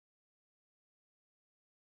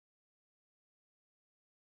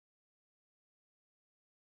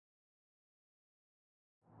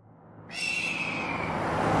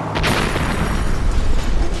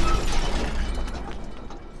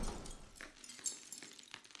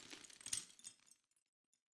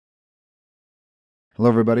Hello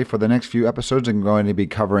everybody, for the next few episodes I'm going to be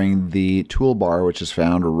covering the toolbar which is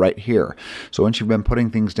found right here. So once you've been putting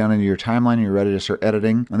things down into your timeline and you're ready to start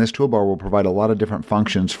editing, and this toolbar will provide a lot of different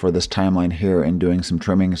functions for this timeline here and doing some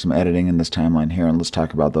trimming, some editing in this timeline here, and let's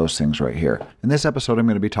talk about those things right here. In this episode I'm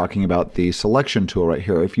going to be talking about the selection tool right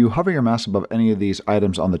here. If you hover your mouse above any of these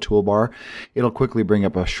items on the toolbar, it'll quickly bring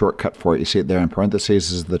up a shortcut for it. You see it there in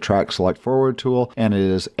parentheses is the track select forward tool, and it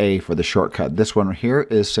is A for the shortcut. This one here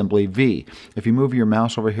is simply V. If you move your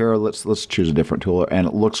mouse over here, let's choose a different tool, and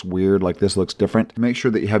it looks weird, like this looks different. Make sure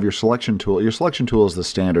that you have your selection tool. Your selection tool is the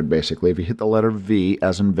standard basically. If you hit the letter V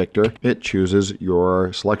as in Victor, it chooses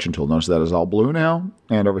your selection tool. Notice that is all blue now,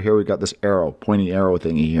 and over here we got this arrow, pointy arrow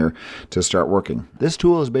thingy here to start working. This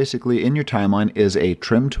tool is basically in your timeline is a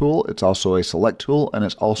trim tool, it's also a select tool, and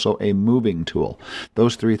it's also a moving tool.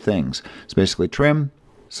 Those three things. It's basically trim,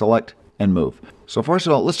 select, and move. So first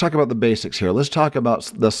of all, let's talk about the basics here. Let's talk about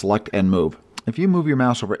the select and move. If you move your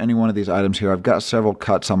mouse over any one of these items here, I've got several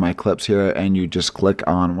cuts on my clips here, and you just click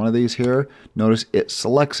on one of these here, notice it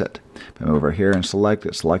selects it. If I move over here and select,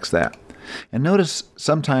 it selects that. And notice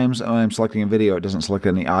sometimes when I'm selecting a video, it doesn't select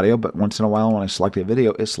any audio, but once in a while when I select a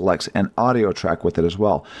video, it selects an audio track with it as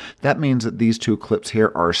well. That means that these two clips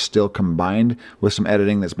here are still combined with some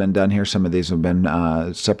editing that's been done here. Some of these have been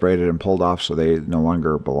separated and pulled off, so they no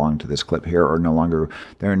longer belong to this clip here, or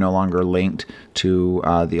they're no longer linked to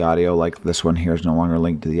the audio. Like this one here is no longer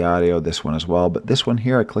linked to the audio, this one as well. But this one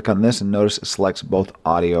here, I click on this and notice it selects both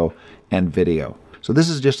audio and video. So this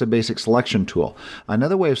is just a basic selection tool.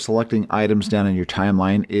 Another way of selecting items down in your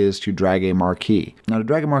timeline is to drag a marquee. Now to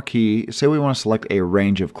drag a marquee, say we want to select a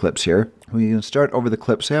range of clips here. We can start over the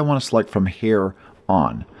clip. Say I want to select from here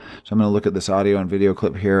on. So I'm going to look at this audio and video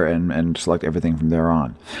clip here and select everything from there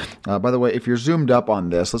on. By the way, if you're zoomed up on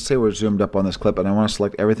this, let's say we're zoomed up on this clip and I want to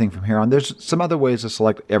select everything from here on. There's some other ways to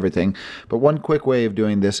select everything, but one quick way of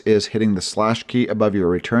doing this is hitting the slash key above your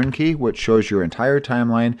return key, which shows your entire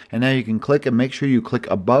timeline. And now you can click and make sure you click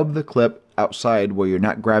above the clip outside where you're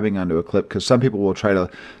not grabbing onto a clip, because some people will try to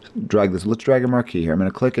drag this. Let's drag a marquee here. I'm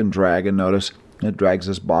going to click and drag, and notice it drags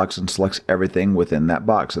this box and selects everything within that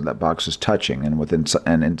box, and that box is touching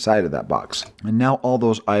and inside of that box. And now all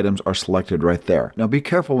those items are selected right there. Now be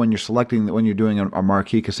careful when you're doing a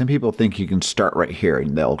marquee, because some people think you can start right here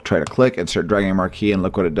and they'll try to click and start dragging a marquee, and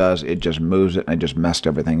look what it does. It just moves it and I just messed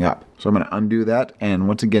everything up. So I'm going to undo that, and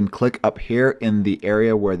once again click up here in the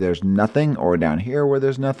area where there's nothing, or down here where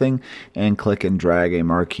there's nothing, and click and drag a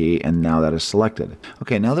marquee, and now that is selected.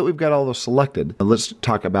 Okay, now that we've got all those selected, let's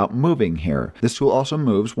talk about moving here. This tool also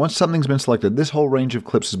moves. Once something's been selected, this whole range of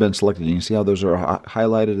clips has been selected. You can see how those are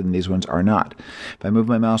highlighted and these ones are not. If I move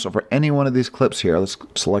my mouse over any one of these clips here, let's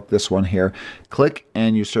select this one here, click,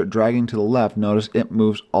 and you start dragging to the left, notice it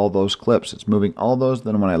moves all those clips. It's moving all those.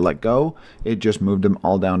 Then when I let go, it just moved them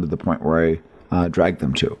all down to the point where I drag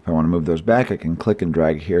them to. If I want to move those back, I can click and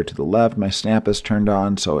drag here to the left. My snap is turned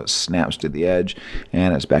on, so it snaps to the edge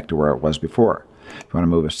and it's back to where it was before. If you want to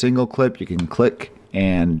move a single clip, you can click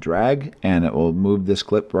and drag, and it will move this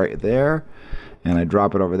clip right there. And I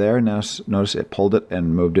drop it over there. Now notice it pulled it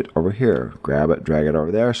and moved it over here. Grab it, drag it over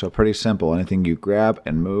there. So pretty simple. Anything you grab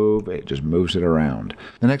and move, it just moves it around.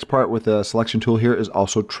 The next part with the selection tool here is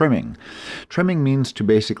also trimming. Trimming means to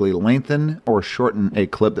basically lengthen or shorten a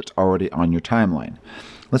clip that's already on your timeline.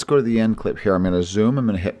 Let's go to the end clip here. I'm going to zoom. I'm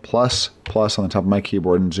going to hit plus on the top of my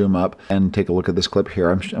keyboard and zoom up and take a look at this clip here.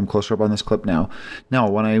 I'm closer up on this clip now. Now,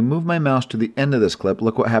 when I move my mouse to the end of this clip,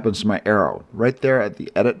 look what happens to my arrow. Right there at the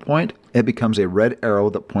edit point, it becomes a red arrow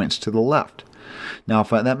that points to the left. Now,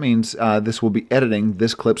 that means this will be editing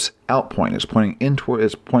this clip's out point. It's pointing toward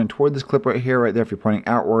this clip right here, right there. If you're pointing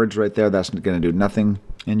outwards right there, that's going to do nothing.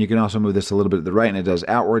 And you can also move this a little bit to the right, and it does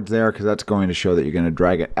outwards there, because that's going to show that you're going to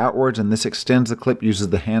drag it outwards, and this extends the clip, uses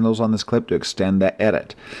the handles on this clip to extend that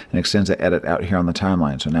edit, and extends that edit out here on the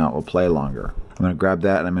timeline, so now it will play longer. I'm going to grab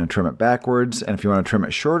that and I'm going to trim it backwards, and if you want to trim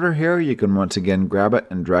it shorter here, you can once again grab it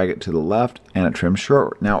and drag it to the left, and it trims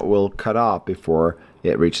short. Now it will cut off before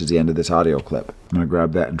it reaches the end of this audio clip. I'm going to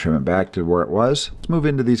grab that and trim it back to where it was. Let's move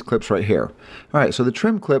into these clips right here. All right, so the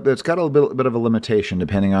trim clip, that's got a bit of a limitation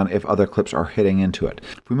depending on if other clips are hitting into it.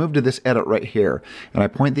 If we move to this edit right here, and I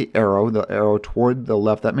point the arrow toward the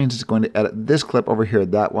left, that means it's going to edit this clip over here.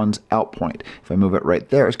 That one's out point. If I move it right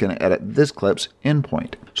there, it's going to edit this clip's in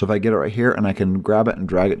point. So if I get it right here and I can grab it and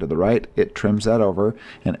drag it to the right, it trims that over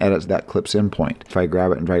and edits that clip's in point. If I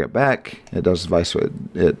grab it and drag it back, it does vice versa.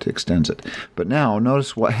 It extends it. But now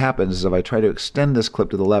notice what happens is if I try to extend this clip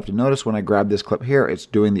to the left, and notice when I grab this clip here, it's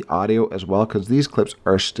doing the audio as well, because these clips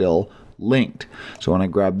are still linked. So when I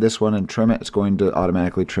grab this one and trim it, it's going to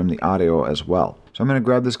automatically trim the audio as well. So I'm going to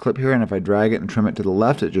grab this clip here, and if I drag it and trim it to the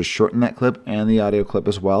left, it just shortened that clip and the audio clip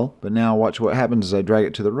as well. But now watch what happens as I drag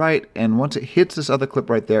it to the right, and once it hits this other clip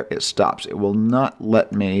right there, it stops. It will not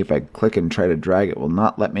let me, if I click and try to drag, it will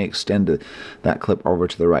not let me extend that clip over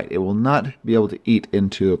to the right. It will not be able to eat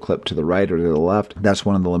into a clip to the right or to the left. That's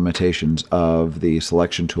one of the limitations of the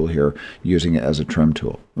selection tool here, using it as a trim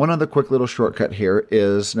tool. One other quick little shortcut here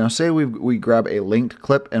is, now say we grab a linked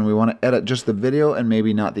clip and we want to edit just the video and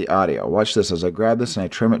maybe not the audio. Watch this as I grab this and I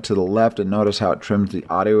trim it to the left, and notice how it trims the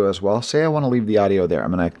audio as well. Say I want to leave the audio there.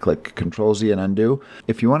 I'm going to click Control Z and undo.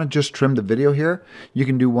 If you want to just trim the video here, you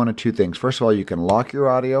can do one of two things. First of all, you can lock your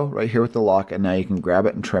audio right here with the lock, and now you can grab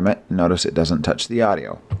it and trim it. Notice it doesn't touch the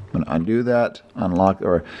audio. I'm going to undo that,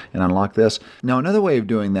 unlock this. Now another way of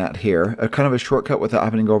doing that here, a kind of a shortcut without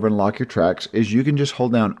having to go over and lock your tracks, is you can just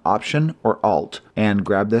hold down Option or Alt and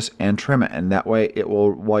grab this and trim it. And that way it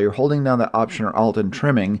will, while you're holding down that Option or Alt and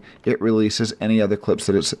trimming, it releases any other clips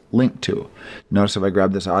that it's linked to. Notice if I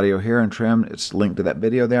grab this audio here and trim, it's linked to that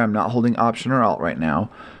video there. I'm not holding Option or Alt right now.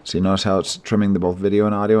 So you notice how it's trimming the both video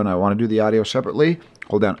and audio, and I want to do the audio separately.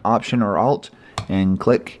 Hold down Option or Alt and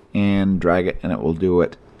click and drag it, and it will do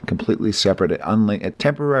it completely separate. It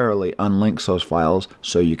temporarily unlinks those files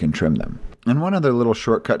so you can trim them. And one other little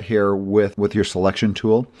shortcut here with your selection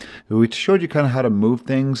tool, we showed you kind of how to move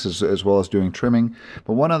things as well as doing trimming.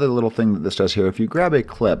 But one other little thing that this does here, if you grab a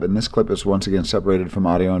clip, and this clip is once again separated from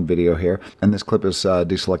audio and video here, and this clip is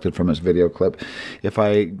deselected from its video clip. If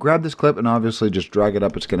I grab this clip and obviously just drag it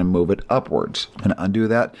up, it's going to move it upwards. I'm going to undo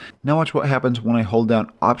that. Now watch what happens when I hold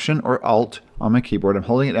down Option or Alt on my keyboard. I'm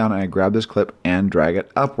holding it down and I grab this clip and drag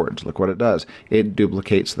it upwards. Look what it does. It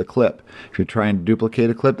duplicates the clip. If you're trying to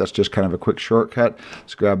duplicate a clip, that's just kind of a quick shortcut.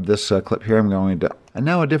 Let's grab this clip here. I'm going to, and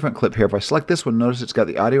now a different clip here. If I select this one, notice it's got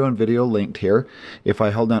the audio and video linked here. If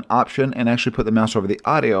I hold down Option and actually put the mouse over the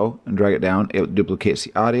audio and drag it down, it duplicates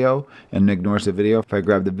the audio and ignores the video. If I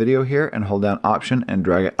grab the video here and hold down Option and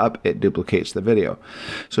drag it up, it duplicates the video.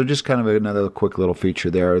 So just kind of another quick little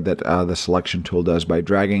feature there that the selection tool does by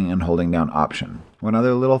dragging and holding down Option. One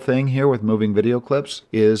other little thing here with moving video clips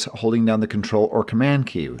is holding down the Control or Command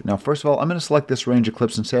key. Now first of all, I'm going to select this range of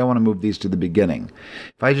clips and say I want to move these to the beginning.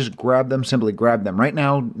 If I just grab them, simply grab them. Right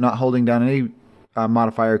now, not holding down any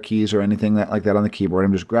modifier keys or anything like that on the keyboard.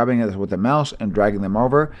 I'm just grabbing it with the mouse and dragging them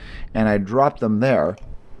over, and I drop them there.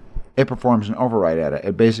 It performs an override at it.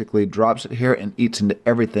 It basically drops it here and eats into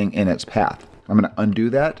everything in its path. I'm going to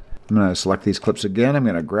undo that. I'm going to select these clips again. I'm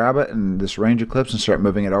going to grab it in this range of clips and start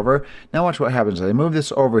moving it over. Now watch what happens. I move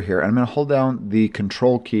this over here, and I'm going to hold down the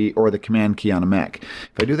Control key or the Command key on a Mac.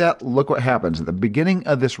 If I do that, look what happens. At the beginning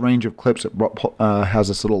of this range of clips, it has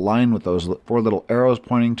this little line with those 4 little arrows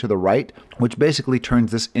pointing to the right, which basically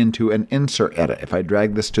turns this into an insert edit. If I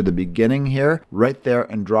drag this to the beginning here, right there,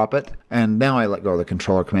 and drop it, and now I let go of the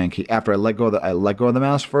Control or Command key. After I let go of the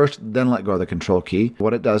mouse first, then let go of the Control key.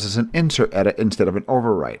 What it does is an insert edit instead of an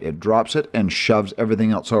overwrite. It drops it and shoves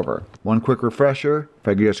everything else over. One quick refresher, if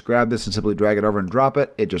I just grab this and simply drag it over and drop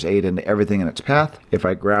it, it just ate into everything in its path. If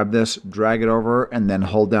I grab this, drag it over, and then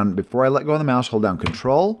hold down, before I let go of the mouse, hold down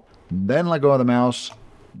Control, then let go of the mouse,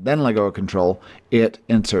 then let go of Control, it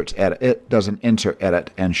inserts edit. It does an insert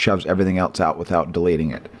edit and shoves everything else out without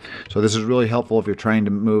deleting it. So this is really helpful if you're trying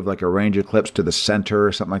to move like a range of clips to the center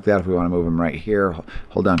or something like that. If we want to move them right here,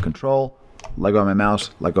 hold down Control, let go of my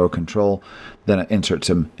mouse, let go of Control, then it inserts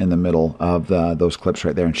them in the middle of those clips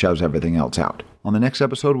right there and shoves everything else out. On the next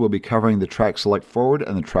episode, we'll be covering the Track Select Forward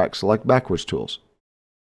and the Track Select Backwards tools.